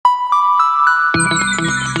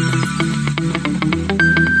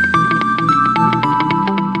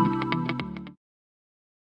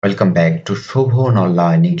Welcome back to Sovan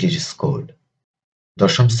online English school.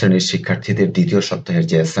 দশম শ্রেণীর শিক্ষার্থীদের দ্বিতীয় সপ্তাহের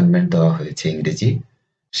যে অ্যাসাইনমেন্ট দেওয়া হয়েছে ইংরেজি,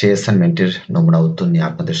 সেই অ্যাসাইনমেন্টের নমুনা উত্তর নিয়ে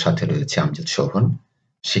আপনাদের সাথে রয়েছে আমজাদ শোভন।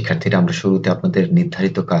 শিক্ষার্থীরা, আমরা শুরুতে আপনাদের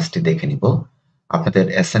নির্ধারিত কাজটি দেখে নিব। আপনাদের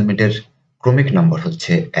অ্যাসাইনমেন্টের ক্রমিক নম্বর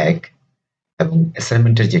হচ্ছে 1 এবং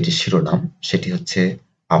অ্যাসাইনমেন্টের যেটি শিরোনাম সেটি হচ্ছে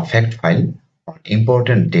আ fact file on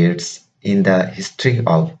important dates in the history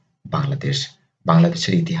of Bangladesh.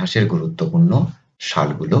 বাংলাদেশের ইতিহাসের গুরুত্বপূর্ণ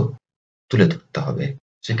সালগুলো তুলে ধরতে হবে।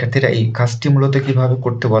 শিক্ষার্থীরা, এই কাজটি মূলত কিভাবে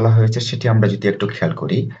করতে বলা হয়েছে সেটি আমরা যদি একটু খেয়াল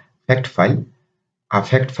করি। Fact file, a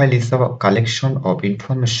fact file is a collection of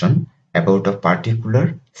information about a particular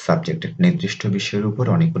subject. নির্দিষ্ট বিষয়ের উপর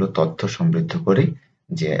অনেকগুলো তথ্য সমৃদ্ধ করে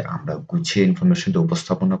যে আমরা গুছিয়ে ইনফরমেশনটা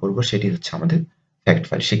উপস্থাপনা করব, সেটি হচ্ছে আমাদের ফ্যাক্ট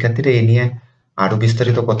ফাইল। শিক্ষার্থীরা, এ নিয়ে আরো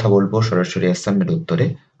বিস্তারিত কথা বলবো সরাসরি অ্যাসাইনমেন্ট উত্তরে।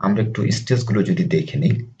 আমরা একটু স্টেজগুলো যদি দেখে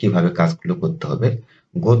নিই কিভাবে কাজগুলো করতে হবে।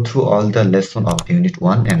 Go through all the lesson of Unit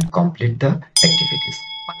 1 and complete the activities.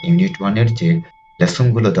 Unit 1 এর যে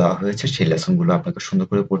লেসনগুলো দেওয়া হয়েছে সেই লেসনগুলো আপনাকে সুন্দর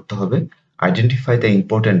করে পড়তে হবে। Identify the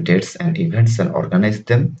important dates and events and organize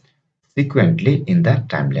them sequentially in the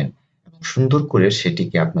timeline. সুন্দর করে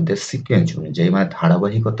সেটিকে আপনাদের সিকোয়েন্স অনুযায়ী মানে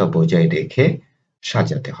ধারাবাহিকতা বজায় রেখে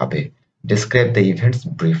সাজাতে হবে। Describe the events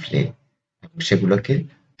briefly. সেগুলোকে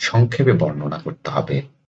সংক্ষেপে বর্ণনা করতে হবে।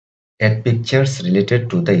 Add pictures related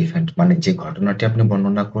to the event, মানে যে ঘটনাটি আপনি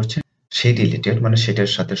বর্ণনা করছেন সেই রিলেটেড মানে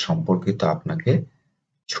সেটার সাথে সম্পর্কিত আপনাকে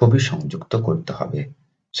ছবি সংযুক্ত করতে হবে।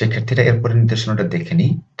 শিক্ষার্থীরা, এরপরে নির্দেশনাটা দেখে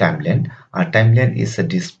নিই। Timeline, R timeline is a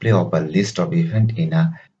display of a list of event in a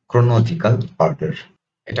chronological order.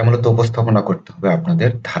 এটা মূলত উপস্থাপনা করতে হবে আপনাদের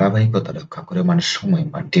ধারাবাহিকতা রক্ষা করে, মানে সময়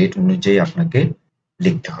বা ডেট অনুযায়ী আপনাকে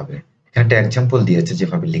লিখতে হবে। এখানে একটা এক্সাম্পল দিয়েছে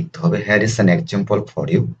যেভাবে লিখতে হবে। Here is an example for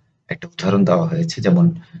you. একটা উদাহরণ দেওয়া হয়েছে, যেমন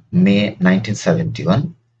মে 1971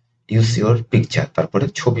 ইউজ ইউর পিকচার, তারপরে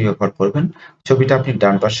ছবি ব্যবহার করবেন। ছবিটা আপনি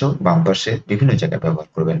ডান পাশে বাম পাশে বিভিন্ন জায়গায় ব্যবহার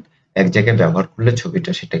করবেন। এক জায়গায় ব্যবহার করলে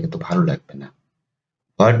ছবিটা সেটা কিন্তু ভালো লাগবে না।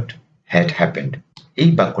 হোয়াট হ্যাড হ্যাপেন্ড, এই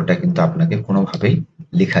বাক্যটা কিন্তু আপনাকে কোনোভাবেই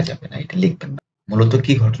লেখা যাবে না, এটা লিখবেন না। মূলত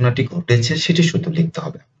কি ঘটনাটি ঘটেছে সেটি শুধু লিখতে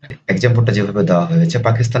হবে। এক্সাম্পলটা যেভাবে দেওয়া হয়েছে,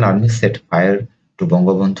 Pakistan army set fire two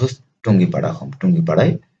Bangabandhu Tungipara home.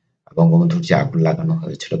 টুঙ্গিপাড়ায় বঙ্গবন্ধুর যে আগুন লাগানো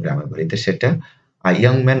হয়েছিল গ্রামের বাড়িতে, সেটা আ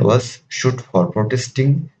young man was shoot for protesting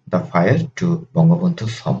the fire two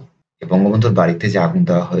Bangabandhu's home. বঙ্গবন্ধুর বাড়িতে যে আগুন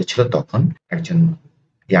দেওয়া হয়েছিল তখন একজন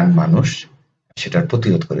ইয়াং মানুষ সেটার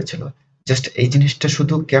প্রতিরোধ করেছিল। জাস্ট এই জিনিসটা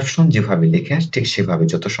শুধু ক্যাপশন যেভাবে লেখা ঠিক সেভাবে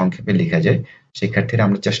যত সংক্ষেপে লেখা যায়, শিক্ষার্থীরা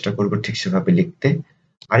আমরা চেষ্টা করব ঠিক সেভাবে লিখতে।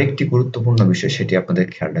 আরেকটি গুরুত্বপূর্ণ বিষয় সেটি আপনাদের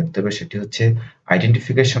খেয়াল রাখতে হবে, সেটি হচ্ছে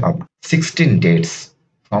identification of 16 dates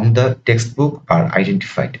from the text book R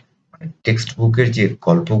identified. মানে টেক্সট বুকের যে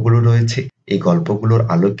গল্পগুলো রয়েছে এই গল্পগুলোর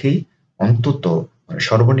আলোকেই অন্তত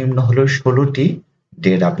সর্বনিম্ন হলেও 16টি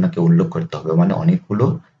ডেট আপনাকে উল্লেখ করতে হবে। মানে অনেকগুলো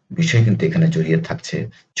বিষয় কিন্তু এখানে জড়িয়ে থাকছে।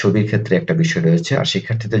 ছবির ক্ষেত্রে একটা বিষয় রয়েছে। আর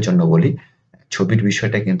শিক্ষার্থীদের জন্য বলি, ছবির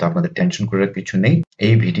বিষয়টা কিন্তু আপনাদের টেনশন করার কিছু নেই।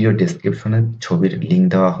 এই ভিডিও ডেসক্রিপশনে ছবির লিঙ্ক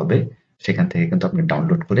দেওয়া হবে, সেখান থেকে কিন্তু আপনি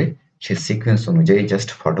ডাউনলোড করে সেই সিকোয়েন্স অনুযায়ী জাস্ট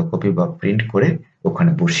ফটোকপি বা প্রিন্ট করে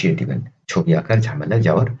ওখানে বসিয়ে দিবেন। ছবি আঁকার ঝামেলায়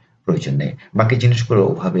যাওয়ার প্রয়োজন নেই। বাকি জিনিসগুলো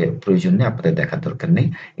ওভাবে প্রয়োজন নেই, আপনাদের দেখার দরকার নেই।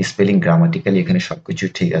 স্পেলিং, গ্রামাটিক্যালি এখানে সবকিছু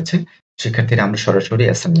ঠিক আছে। শিক্ষার্থীরা, আমরা সরাসরি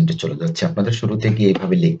অ্যাসাইনমেন্টে চলে যাচ্ছি। আপনাদের শুরুতে গিয়ে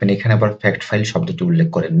এইভাবে লিখবেন। এখানে আবার ফ্যাক্ট ফাইল শব্দটি উল্লেখ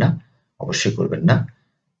করেন না, অবশ্যই করবেন না।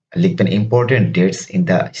 লিখবেন important dates in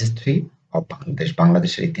the history of Bangladesh.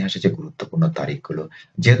 বাংলাদেশের ইতিহাসে যে গুরুত্বপূর্ণ তারিখগুলো।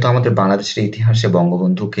 যেহেতু আমাদের বাংলাদেশের ইতিহাসে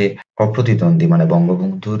বঙ্গবন্ধুকে অপ্রতিদ্বন্দ্বী মানে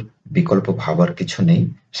বঙ্গবন্ধুর বিকল্প ভাবার কিছু নেই,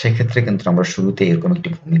 সেক্ষেত্রে কিন্তু আমরা শুরুতে এরকম একটি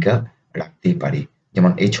ভূমিকা রাখতেই পারি।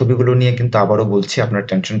 যেমন এই ছবিগুলো নিয়ে কিন্তু আবারও বলছি, আপনারা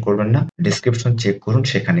টেনশন করবেন না। ডেসক্রিপশন চেক করুন,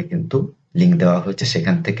 সেখানে কিন্তু লিঙ্ক দেওয়া হয়েছে,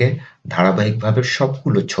 সেখান থেকে ধারাবাহিকভাবে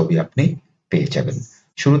সবগুলো ছবি আপনি পেয়ে যাবেন।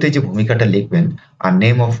 শুরুতে যে ভূমিকাটা লিখবেন, আর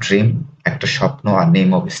নেম অফ ড্রিম একটা স্বপ্ন, আর নেম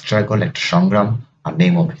অফ স্ট্রাগল একটা সংগ্রাম, আর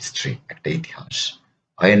নেম অফ হিস্ট্রি একটা ইতিহাস।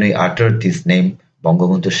 When we utter this name,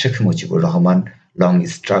 Bangabandhu Sheikh Mujibur Rahman long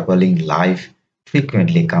struggling life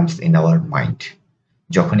frequently comes in our mind.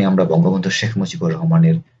 যখনই আমরা বঙ্গবন্ধু শেখ মুজিবুর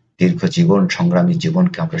রহমানের দীর্ঘ জীবন, সংগ্রামী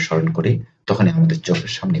জীবনকে আমরা স্মরণ করি, তখনই আমাদের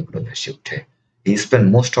চোখের সামনে এগুলো ভেসে ওঠে। He spent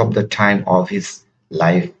most of the time of his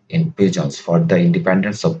life in prisons for the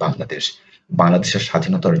independence of Bangladesh. বাংলাদেশের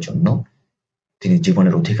স্বাধীনতার জন্য তিনি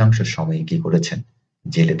জীবনের অধিকাংশ সময় কি করেছেন?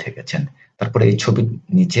 জেলে থেকেছেন। তারপরে এই ছবির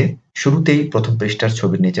নিচে শুরুতেই প্রথম পৃষ্ঠার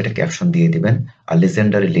ছবির নিচে একটা ক্যাপশন দিয়ে দিবেন, আর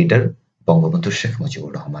লেজেন্ডারি লিডার বঙ্গবন্ধু শেখ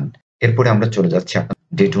মুজিবুর রহমান। এরপরে আমরা চলে যাচ্ছি আপনার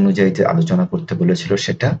ডেট অনুযায়ী যে আলোচনা করতে বলেছিল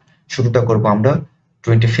সেটা। শুরুটা করব আমরা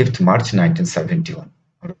 25 মার্চ 1971।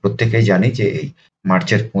 আমরা প্রত্যেকেই জানি যে এই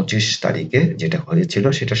মার্চের 25 তারিখে যেটা হয়েছিল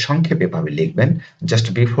সেটা সংক্ষেপে ভাবে লিখবেন। Just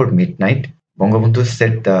before midnight Bangabandhu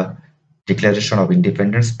set the declaration of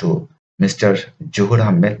independence two mister Zahur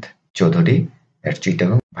Ahmed Chowdhury এট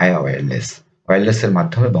চিটাগং ভায়া ওয়্যারলেসের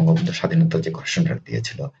মাধ্যমে বঙ্গবন্ধু স্বাধীনতার যে ঘোষণাটা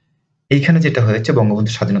দিয়েছিল। এইখানে যেটা হয়েছে,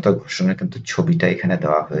 বঙ্গবন্ধু স্বাধীনতার ঘোষণার কিন্তু ছবিটা এখানে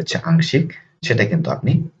দেওয়া হয়েছে আংশিক, সেটা কিন্তু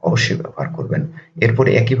আপনি অবশ্যই ব্যবহার করবেন। এরপরে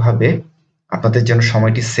একইভাবে আপনাদের যেন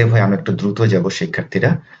সময়টি সেভ হয়, আমি একটু দ্রুত যাব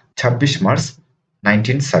শিক্ষার্থীরা। 26 মার্চ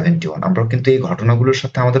 1971, আমরা কিন্তু এই ঘটনাগুলোর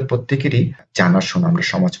সাথে আমাদের প্রত্যেকেরই জানাশোনা, আমরা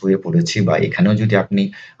সমাজ বইয়ে পড়েছি বা এখানেও যদি আপনি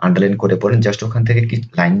আন্ডারলাইন করে পড়েন, জাস্ট ওখান থেকে কি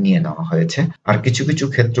লাইন নিয়ে নেওয়া হয়েছে। আর কিছু কিছু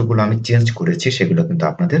ক্ষেত্রগুলো আমি চেঞ্জ করেছি, সেগুলো কিন্তু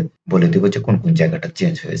আপনাদের বলে দেবো যে কোন কোন জায়গাটা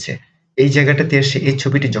চেঞ্জ হয়েছে। এই জায়গাটাতে এসে এই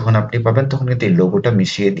ছবিটি যখন আপনি পাবেন, তখন কিন্তু এই লোগোটা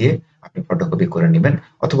মিশিয়ে দিয়ে আপনি ফটোকপি করে নেবেন,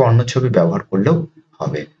 অথবা অন্য ছবি ব্যবহার করলেও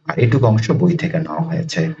হবে। আর এটুকু অংশ বই থেকে নেওয়া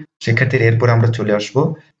হয়েছে। শিক্ষার্থীর এরপর আমরা চলে আসব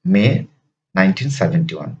মে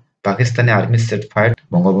 1971। Pakistani army set fire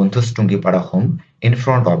বঙ্গবন্ধু's Tungipara home in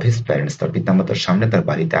front of his parents. তার পিতামাতার সামনে তার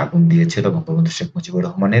বাড়িতে আগুন দিয়েছিল বঙ্গবন্ধু শেখ মুজিবুর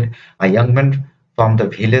রহমানের। আ young man from the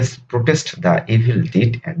village protest the evil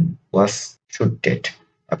did and was shoot dead.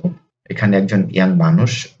 এবং এখানে একজন ইয়াং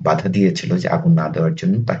মানুষ বাধা দিয়েছিল যে আগুন না দেওয়ার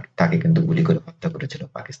জন্য, তাকে কিন্তু গুলি করে হত্যা করেছিল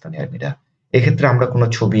পাকিস্তানি আর্মিরা। এক্ষেত্রে আমরা কোনো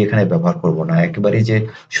ছবি এখানে ব্যবহার করব না, একেবারে যে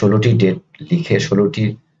 16টি ডেট লিখে 16টি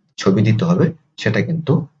ছবি দিতে হবে সেটা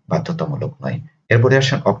কিন্তু বাধ্যতামূলক নয়। এরপরে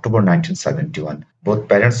আসেন October 1971। Both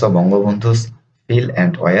parents of Bangabandhu's feel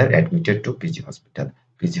and war admitted to PG hospital.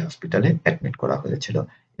 PG হসপিটালে অ্যাডমিট করা হয়েছিল।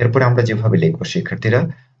 এরপরে আমরা যেভাবে লিখবো শিক্ষার্থীরা,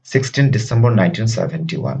 16 ডিসেম্বর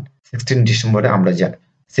 1971। 16 ডিসেম্বরে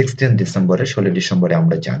 16 ডিসেম্বরে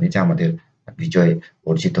আমরা জানি যে আমাদের বিজয়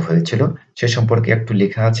অর্জিত হয়েছিল, সে সম্পর্কে একটু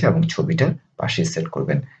লেখা আছে এবং ছবিটা পাশে সেট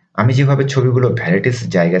করবেন। আমি যেভাবে ছবিগুলো ভ্যারাইটিস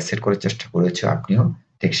জায়গায় সেট করার চেষ্টা করেছি, আপনিও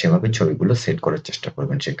ঠিক সেভাবে ছবিগুলো সেট করার চেষ্টা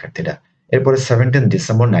করবেন শিক্ষার্থীরা। এরপরে 17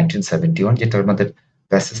 ডিসেম্বর 1971, যেটা আমাদের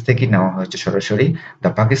প্যাসেজ থেকে নেওয়া হয়েছে সরাসরি।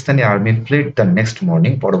 The Pakistani army fled the next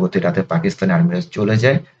morning. পরবর্তী রাতে পাকিস্তানি আর্মিরা চলে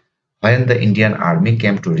যায়। When the Indian army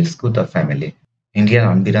came to rescue the family. Indian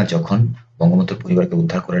আর্মিরা যখন বঙ্গবন্ধুর পরিবারকে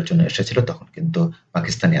উদ্ধার করার জন্য এসেছিল, তখন কিন্তু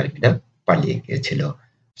পাকিস্তানি আর্মিরা পালিয়ে গিয়েছিল।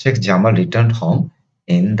 Sheikh Jamal return home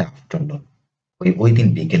in the afternoon. ওই দিন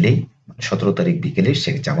বিকেলেই, 17 তারিখ বিকেলে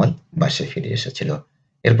শেখ জামাল বাসায় ফিরে এসেছিল।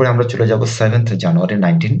 এরপরে আমরা চলে যাব 7th January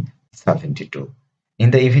 1972। In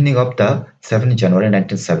the evening of the 7th জানুয়ারি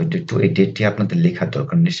 1972, এই ডেটটি আপনাদের লেখার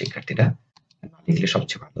দরকার নেই শিক্ষার্থীরা, না লিখলে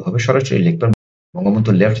সবচেয়ে ভালো হবে, সরাসরি লিখবেন।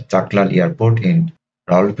 Bangabandhu left Chaklal Airport in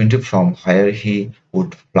Rawalpindi from where he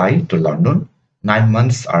would fly to London. 9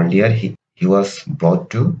 months earlier, he was brought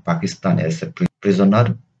to Pakistan as a prisoner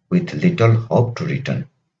with little hope to return.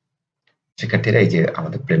 শিক্ষার্থীরা, এই যে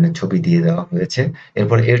আমাদের প্লেনের ছবি দিয়ে দেওয়া হয়েছে।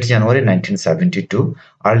 এরপর 8 জানুয়ারি 1972,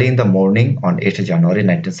 early in the morning on 8 January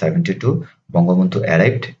 1972, Bangabandhu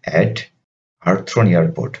arrived at Heathrow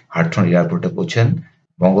Airport. Heathrow এয়ারপোর্টে পৌঁছেন।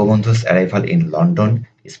 বঙ্গবন্ধু's arrival in London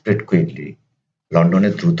spread quickly. লন্ডনে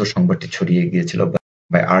দ্রুত সংবাদটি ছড়িয়ে গিয়েছিল।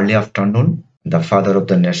 By early afternoon, the father of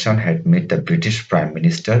the nation had met the British Prime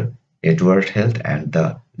Minister Edward Heath and the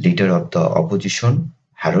leader of the opposition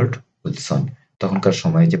Harold Wilson. তখনকার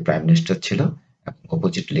সময়ে যে prime minister ছিল এবং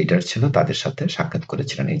অপোজিট লিডার ছিল, তাদের সাথে সাক্ষাৎ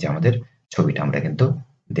করেছিলেন। এই যে আমাদের ছবিটা আমরা কিন্তু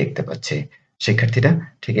দেখতে পাচ্ছি। শিক্ষার্থীরা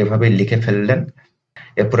ঠিক এভাবে লিখে ফেললেন।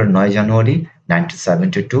 এরপরে 9 জানুয়ারি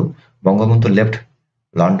 1972, Bangabandhu left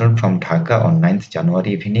London from Dhaka on 9th January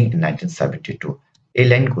evening in 1972। এই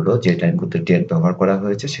লাইনগুলো, যে লাইনগুলোতে ডেট ব্যবহার করা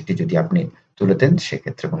হয়েছে, সেটি যদি আপনি তুলে দেন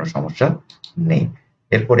সেক্ষেত্রে কোনো সমস্যা নেই।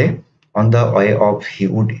 এরপরে on the way of he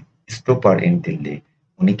would stopper in Delhi,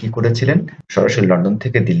 উনি কি করেছিলেন, সরাসরি লন্ডন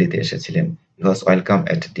থেকে দিল্লিতে এসেছিলেন। হি ওয়াজ ওয়েলকাম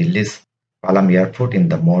এট দিল্লিস পালাম airport in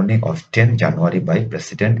the morning of 10 January by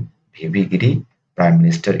president VV Giri, prime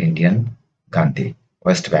minister Indian Gandhi,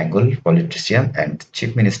 West Bengal politician and chief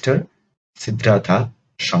minister সিদ্ধার্থা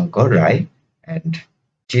Shankar Roy and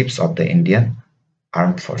chiefs of the Indian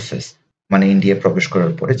armed forces. মানে India প্রবেশ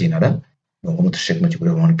করার পরে যিনারা বঙ্গবন্ধু শেখ মুজিবুর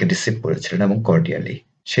রহমানকে রিসিভ করেছিলেন এবং কর্ডিয়ালি,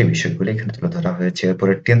 সেই বিষয়গুলো এখানে তুলে ধরা হয়েছে।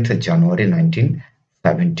 এরপরে 10th জানুয়ারি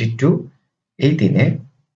 1972, এই দিনে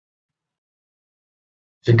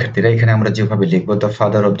শিক্ষার্থীরা এখানে আমরা যেভাবে লিখবো, the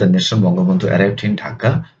father of the nation Bangabandhu arrived in Dhaka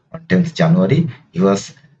on 10th January. He was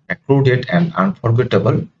accorded an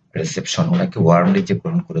unforgettable reception. ওনাকে ওয়ার্মলি যে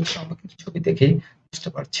গ্রহণ করেছিল, আমরা কিন্তু ছবি দেখেই বুঝতে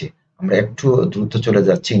পারছি। আমরা একটু দ্রুত চলে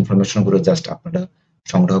যাচ্ছি, ইনফরমেশন গুলো জাস্ট আপনারা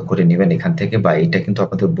সংগ্রহ করে নেবেন এখান থেকে, বা এটা কিন্তু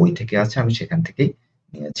আপনাদের বই থেকে আছে, আমি সেখান থেকেই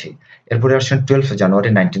নিয়েছি। এরপরে আসেন 12 জানুয়ারি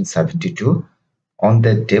 1972। On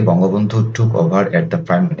that day Bangabandhu took over at the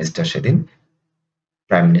prime minister. সেদিন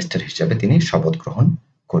প্রাইম মিনিস্টার হিসেবে তিনি শপথ গ্রহণ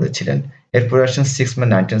করেছিলেন। এরপরে আসেন 6 মে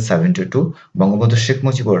 1972, Bangabandhu Sheikh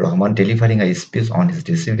Mujibur Rahman delivering a speech on his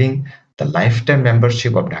receiving the life time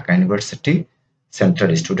membership of Dhaka university central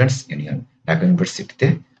students union. Dhaka ইউনিভার্সিটিতে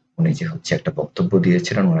উনি যে একটা বক্তব্য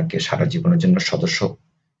দিয়েছিলেন, ওনাকে সারা জীবনের জন্য সদস্য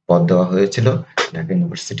পদ দেওয়া হয়েছিল ঢাকা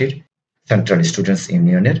ইউনিভার্সিটির। সেন্ট্রাল স্টুডেন্টস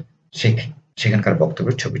ইউনিয়নের সেখানকার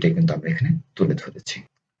বক্তব্যের ছবিটাই কিন্তু আমরা এখানে তুলে ধরেছি।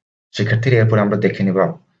 শিক্ষার্থীরা এরপর আমরা দেখে নেব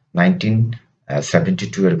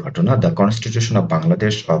 1972 এর ঘটনা। The constitution of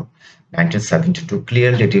Bangladesh of 1972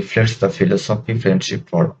 clearly reflects the philosophy friendship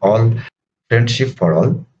for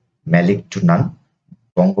all, Malik to none.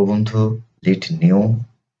 Bangabandhu led new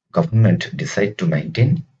government decide to maintain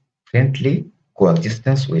friendly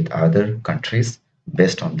coexistence with other countries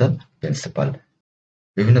based on the principle.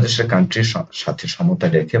 বিভিন্ন দেশের কান্ট্রির সাথে সমতা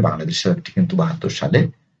রেখে বাংলাদেশের একটি কিন্তু 72 সালে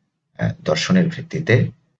দর্শনের ভিত্তিতে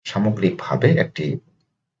সামগ্রিকভাবে একটি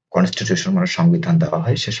কনস্টিটিউশন মানে সংবিধান দেওয়া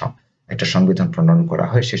হয়, সে একটা সংবিধান প্রণয়ন করা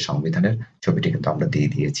হয়। সেই সংবিধানের ছবিটি কিন্তু আমরা দিয়ে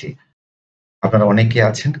দিয়েছি। আপনারা অনেকে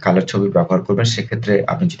আছেন কালার ছবি ব্যবহার করবেন, সেক্ষেত্রে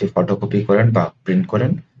আপনি যদি ফটোকপি করেন বা প্রিন্ট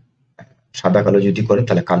করেন, সাদা কালো যদি করেন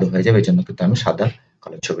তাহলে কালো হয়ে যাবে, এই জন্য কিন্তু আমি সাদা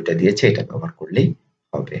কালার ছবিটা দিয়েছি, এটা ব্যবহার করলেই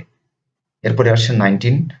হবে। এরপরে আসে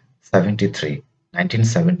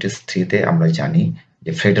 1973 আমরা জানি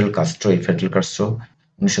যে ফিডেল কাস্ট্রো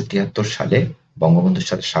 1973 সালে বঙ্গবন্ধুর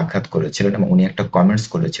সাথে সাক্ষাৎ করেছিলেন এবং উনি একটা কমেন্টস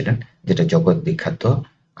করেছিলেন যেটা জগৎ বিখ্যাত,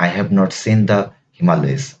 I have not seen the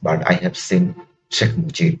Himalayas but I have seen Sheikh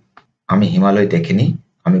Mujib. আমি হিমালয় দেখিনি,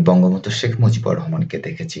 আমি বঙ্গবন্ধু শেখ মুজিবুর রহমানকে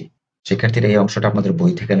দেখেছি। শিক্ষার্থীরা এই অংশটা আপনাদের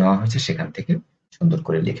বই থেকে নেওয়া হয়েছে, সেখান থেকে সুন্দর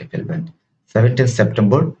করে লিখে ফেলবেন। 17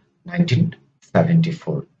 September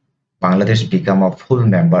 1974 Bangladesh become a full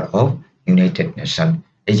member of United nation.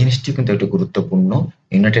 এই জিনিসটি কিন্তু একটু গুরুত্বপূর্ণ।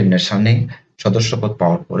 ইউনাইটেড নেশনে সদস্যপদ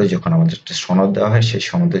পাওয়ার পরে যখন আমাদের একটা সনদ দেওয়া হয়, সেই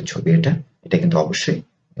সনদের ছবি এটা কিন্তু অবশ্যই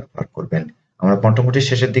ব্যবহার করবেন। আমরা মোটামুটি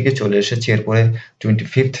শেষের দিকে চলে এসেছি। এরপরে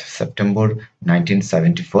 25 September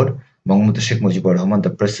 1974 Bangabandhu Sheikh Mujibur Rahman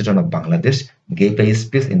the president of Bangladesh gave a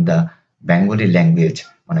speech in the Bengali language,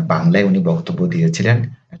 মানে বাংলায় উনি বক্তব্য দিয়েছিলেন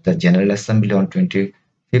the general assembly on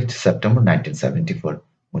 25 September 1974।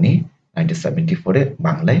 উনি 1974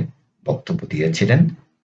 বাংলায় বক্তব্য দিয়েছিলেন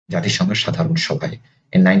জাতিসংঘের সাধারণ সভায়।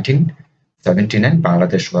 In 1979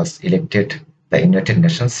 Bangladesh was elected the United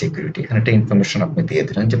nation security. এখানে একটা ইনফরমেশন আপনি দিয়ে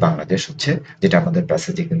দিলেন যে বাংলাদেশ হচ্ছে, যেটা আমাদের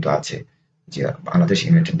প্যাসেজে কিন্তু আছে, যে বাংলাদেশ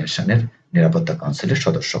ইউনাইটেড নেশনের নিরাপত্তা কাউন্সিলের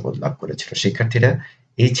সদস্যপদ লাভ করেছিল। শিক্ষার্থীরা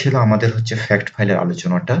এই ছিল আমাদের হচ্ছে ফ্যাক্ট ফাইলের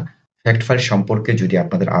আলোচনাটা। ফ্যাক্ট ফাইল সম্পর্কে যদি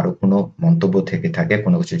আপনাদের আরো কোনো মন্তব্য থেকে থাকে,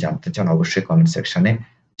 কোনো কিছু জানতে চান, অবশ্যই কমেন্ট সেকশনে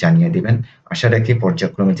জানিয়ে দিবেন। আশা রাখি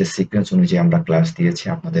পর্যায়ক্রমে যে সিকোয়েন্স অনুযায়ী আমরা ক্লাস দিয়েছি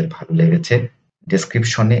আপনাদের ভালো লেগেছে।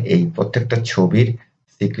 ডেসক্রিপশনে এই প্রত্যেকটা ছবির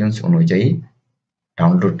সিকোয়েন্স অনুযায়ী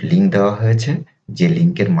ডাউনলোড লিঙ্ক দেওয়া হয়েছে, যে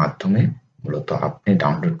লিঙ্কের মাধ্যমে মূলত আপনি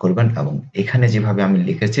ডাউনলোড করবেন এবং এখানে যেভাবে আমি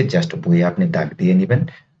লিখেছি জাস্ট বইয়ে আপনি দাগ দিয়ে নেবেন।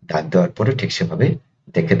 দাগ দেওয়ার পরে ঠিক সেভাবে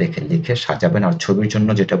দেখে দেখে লিখে সাজাবেন। আর ছবির জন্য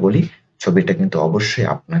যেটা বলি, ছবিটা কিন্তু অবশ্যই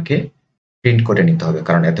আপনাকে প্রিন্ট করে নিতে হবে,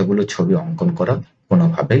 কারণ এতগুলো ছবি অঙ্কন করা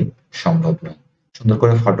কোনোভাবেই সম্ভব নয়। সুন্দর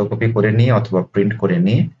করে ফটোকপি করে নিয়ে অথবা প্রিন্ট করে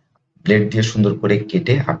নিয়ে ব্লেড দিয়ে সুন্দর করে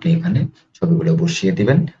কেটে আপনি এখানে ছবিগুলো বসিয়ে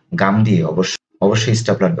দিবেন। গাম দিয়ে অবশ্যই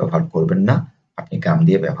স্টাপলার ব্যবহার করবেন না, আপনি গাম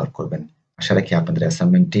দিয়ে ব্যবহার করবেন। আশা রাখি আপনাদের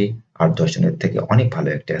অ্যাসাইনমেন্টটি আর 10 জনের থেকে অনেক ভালো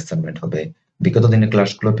একটা অ্যাসাইনমেন্ট হবে। বিগত দিনের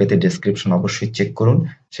ক্লাসগুলো পেতে ডেসক্রিপশন অবশ্যই চেক করুন,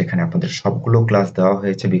 সেখানে আপনাদের সবগুলো ক্লাস দেওয়া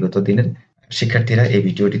হয়েছে বিগত দিনের। শিক্ষার্থীরা এই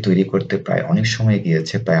ভিডিওটি তৈরি করতে প্রায় অনেক সময়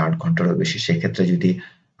গিয়েছে, প্রায় 8 ঘন্টারও বেশি। সেক্ষেত্রে যদি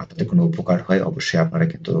আপনাদের কোনো উপকার হয় অবশ্যই আপনারা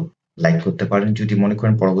কিন্তু লাইক করতে পারেন। যদি মনে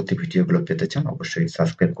করেন পরবর্তী ভিডিওগুলো পেতে চান অবশ্যই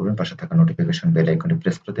সাবস্ক্রাইব করবেন, পাশে থাকা নোটিফিকেশন বেল আইকনে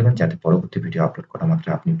প্রেস করে দেবেন যাতে পরবর্তী ভিডিও আপলোড করা মাত্র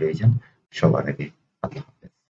আপনি পেয়ে যান সবার আগে। আল্লাহ হাফেজ।